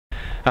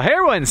Hey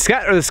everyone,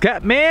 Scott or the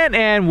Scott Man,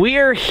 and we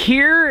are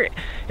here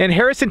in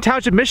Harrison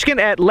Township, Michigan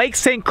at Lake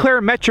St. Clair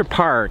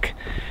Metropark.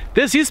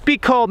 This used to be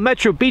called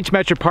Metro Beach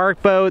Metropark,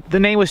 but the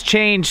name was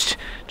changed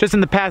just in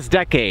the past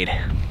decade.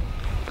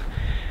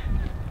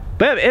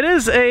 But it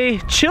is a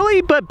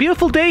chilly but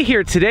beautiful day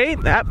here today.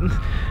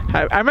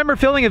 I remember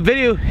filming a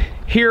video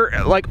here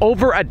like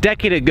over a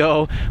decade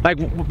ago.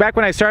 Like back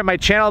when I started my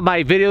channel,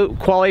 my video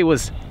quality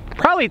was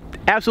probably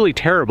absolutely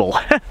terrible.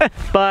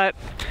 But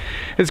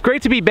it's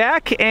great to be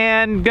back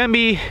and gonna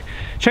be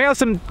showing out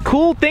some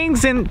cool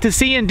things to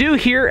see and do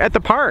here at the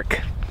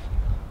park.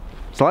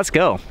 So let's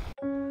go.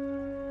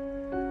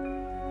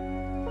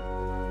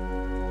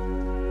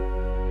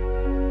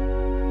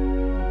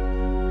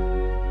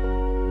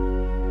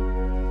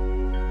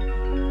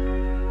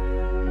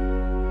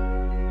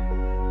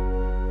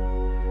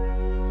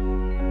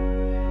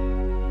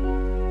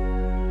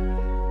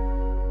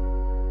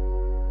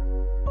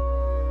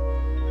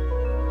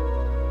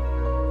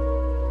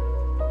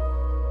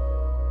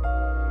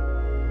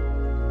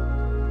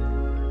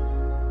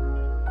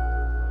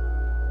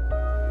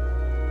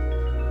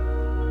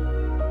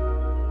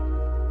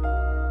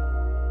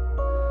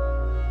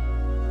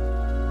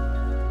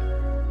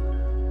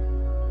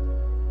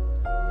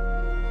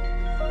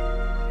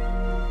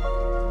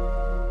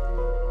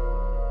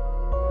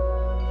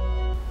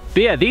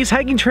 But yeah, these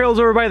hiking trails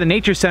over by the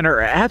nature center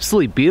are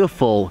absolutely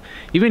beautiful,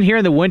 even here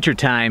in the winter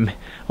time.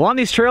 Along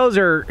these trails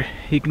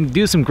you can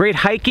do some great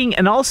hiking,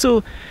 and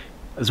also,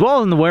 as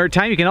well in the winter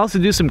time, you can also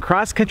do some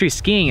cross-country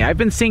skiing. I've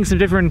been seeing some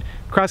different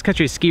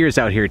cross-country skiers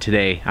out here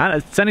today. On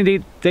a sunny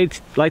day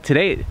like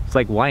today, it's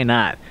like, why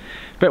not?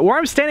 But where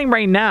I'm standing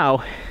right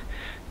now,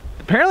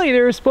 apparently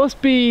there's supposed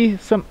to be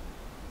some,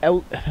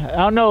 I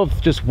don't know if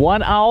just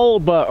one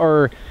owl,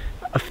 or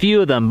a few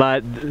of them,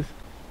 but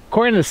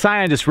according to the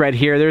sign I just read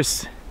here,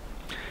 there's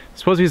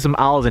supposed to be some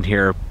owls in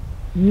here.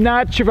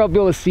 Not sure if I'll be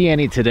able to see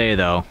any today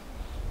though.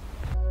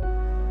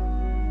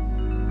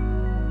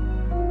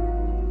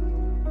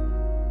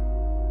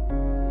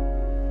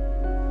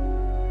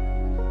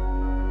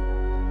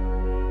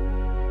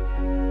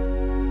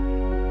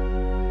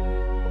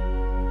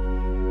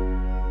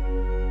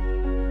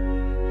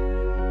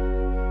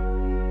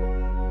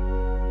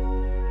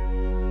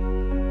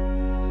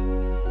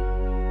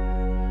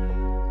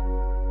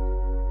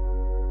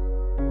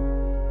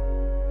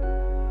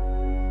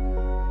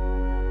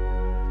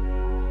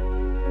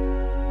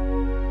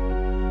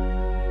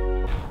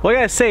 Well,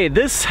 I gotta say,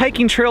 this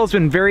hiking trail has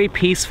been very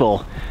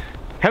peaceful.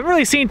 Haven't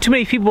really seen too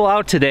many people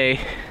out today,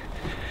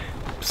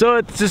 so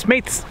it just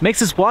makes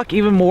this walk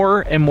even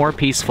more and more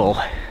peaceful.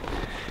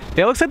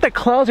 It looks like the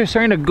clouds are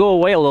starting to go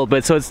away a little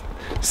bit, so the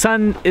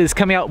sun is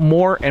coming out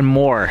more and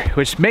more,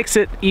 which makes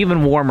it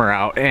even warmer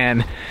out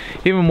and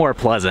even more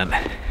pleasant.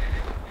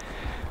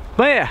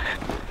 But yeah,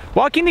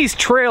 walking these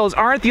trails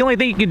aren't the only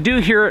thing you can do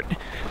here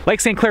at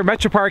Lake St. Clair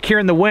Metropark here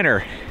in the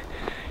winter.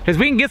 Because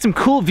we can get some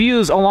cool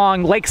views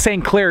along Lake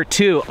St. Clair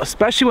too,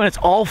 especially when it's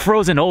all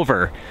frozen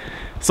over.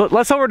 So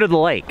let's over to the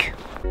lake.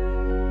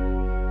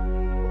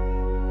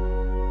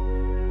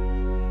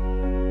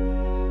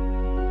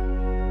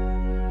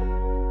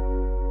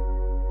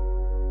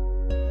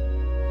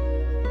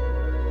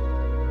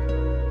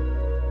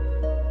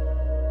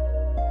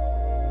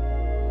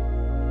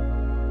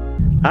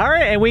 All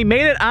right, and we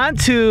made it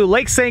onto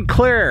Lake St.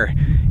 Clair.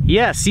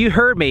 Yes, you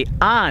heard me,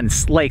 on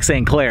Lake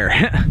St.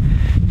 Clair.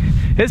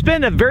 It's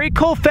been a very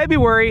cold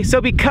February,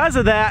 so because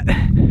of that,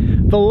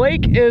 the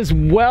lake is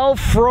well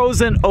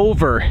frozen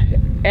over.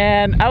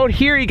 And out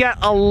here you got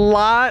a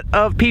lot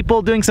of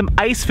people doing some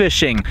ice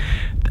fishing.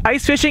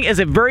 Ice fishing is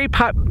a very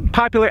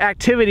popular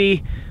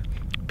activity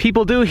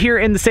people do here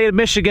in the state of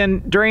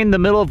Michigan during the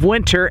middle of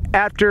winter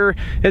after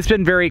it's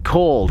been very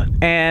cold.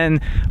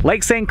 And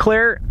Lake St.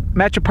 Clair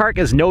Metropark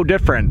is no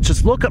different.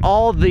 Just look at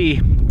all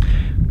the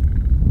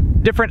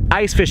different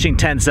ice fishing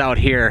tents out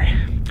here.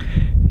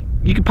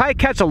 You can probably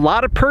catch a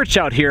lot of perch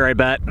out here, I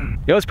bet. You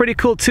know what's pretty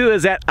cool too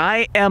is that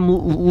I am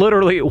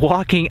literally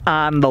walking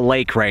on the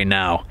lake right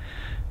now.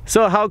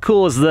 So how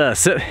cool is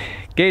this?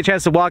 Get a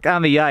chance to walk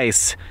on the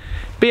ice.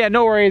 But yeah,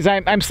 no worries,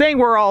 I'm staying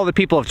where all the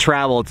people have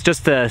traveled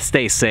just to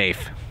stay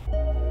safe.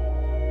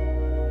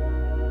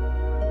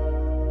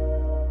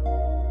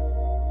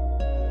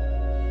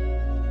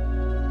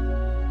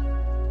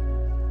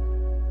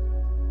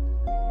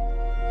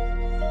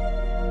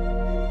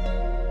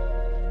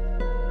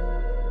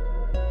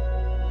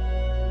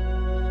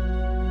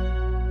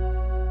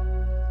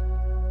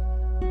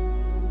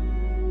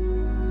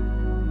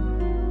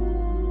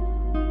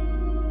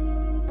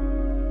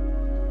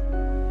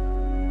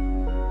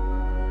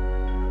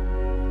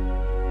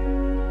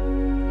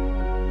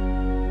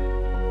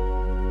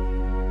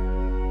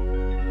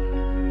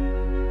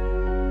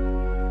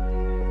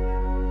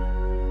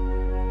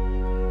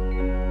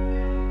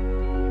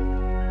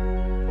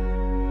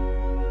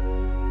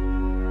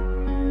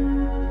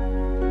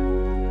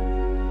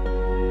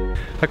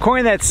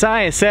 According to that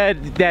sign, it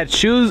said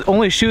that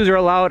only shoes are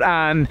allowed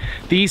on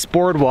the East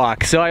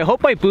Boardwalk, so I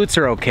hope my boots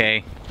are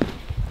okay.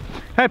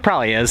 It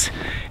probably is.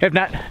 If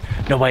not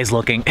Nobody's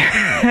looking.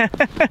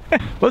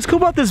 What's cool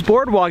about this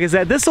boardwalk is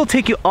that this will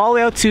take you all the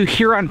way out to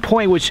Huron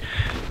Point, which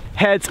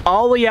heads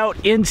all the way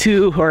out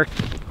into, or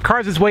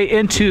carves its way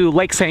into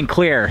Lake St.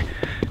 Clair.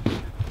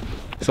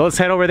 So let's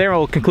head over there and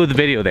we'll conclude the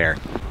video there.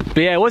 But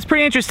yeah, what's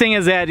pretty interesting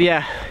is that,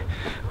 yeah,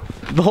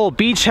 the whole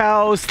beach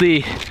house,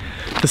 the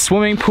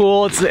swimming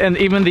pool, and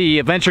even the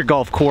adventure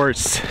golf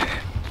course.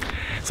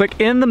 It's like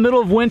in the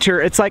middle of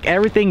winter, it's like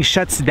everything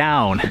shuts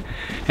down.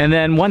 And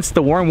then once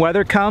the warm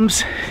weather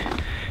comes,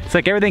 it's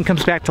like everything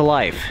comes back to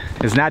life.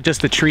 It's not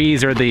just the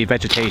trees or the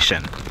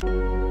vegetation.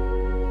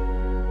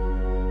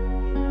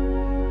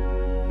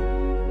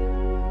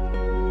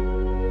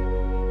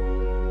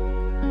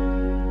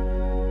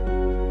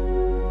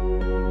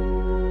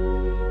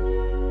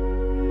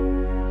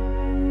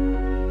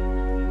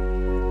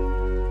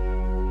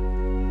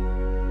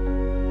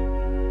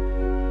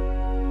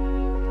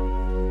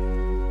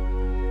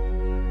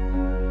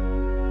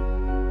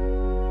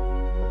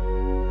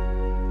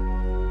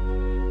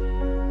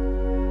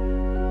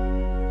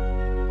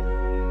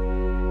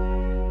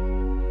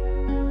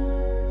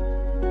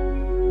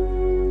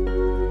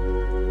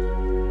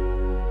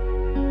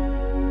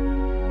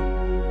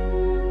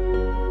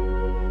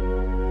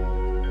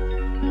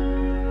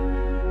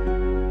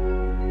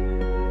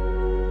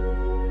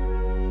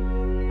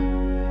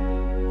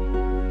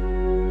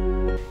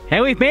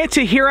 And we've made it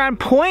to Huron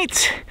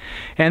Point,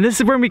 and this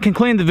is where we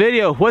conclude the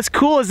video. What's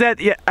cool is that,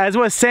 as I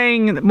was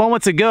saying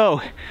moments ago,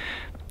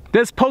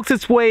 this pokes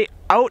its way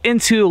out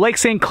into Lake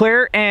St.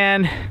 Clair,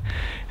 and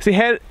as you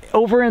head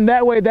over in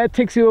that way, that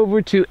takes you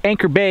over to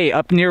Anchor Bay,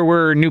 up near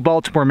where New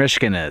Baltimore,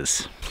 Michigan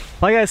is.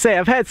 Like I say,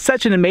 I've had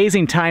such an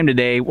amazing time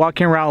today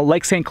walking around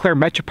Lake St. Clair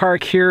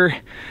Metropark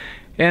here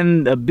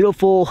in the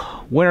beautiful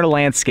winter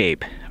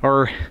landscape,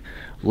 or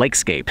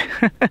lakescape.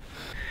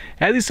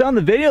 As you saw in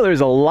the video, there's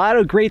a lot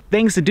of great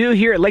things to do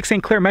here at Lake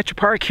St. Clair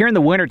Metropark here in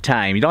the winter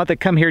time. You don't have to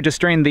come here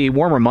just during the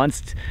warmer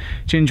months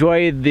to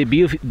enjoy the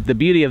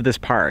beauty of this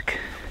park.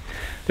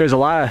 There's a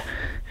lot of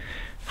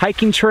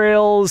hiking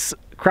trails,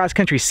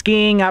 cross-country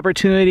skiing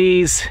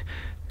opportunities,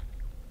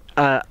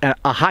 a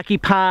hockey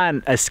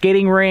pond, a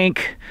skating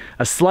rink,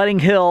 a sledding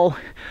hill,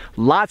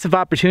 lots of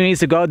opportunities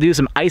to go do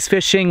some ice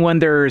fishing when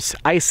there's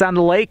ice on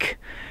the lake,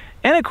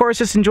 and of course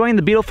just enjoying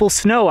the beautiful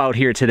snow out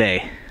here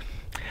today.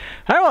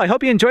 Alright, well, I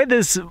hope you enjoyed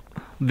this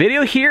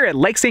video here at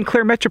Lake St.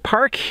 Clair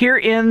Metropark here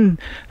in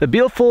the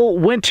beautiful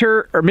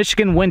winter, or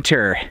Michigan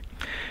winter.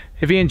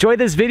 If you enjoyed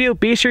this video,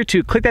 be sure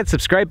to click that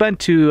subscribe button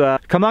to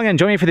come along and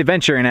join me for the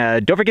adventure,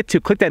 and don't forget to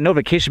click that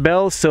notification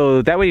bell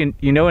so that way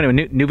you know when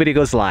a new video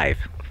goes live.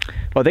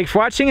 Well, thanks for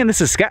watching, and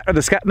this is Scott, or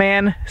the Scott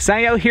Man,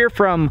 signing out here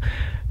from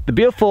the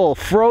beautiful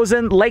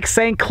frozen Lake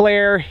St.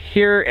 Clair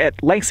here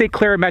at Lake St.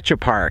 Clair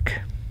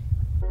Metropark.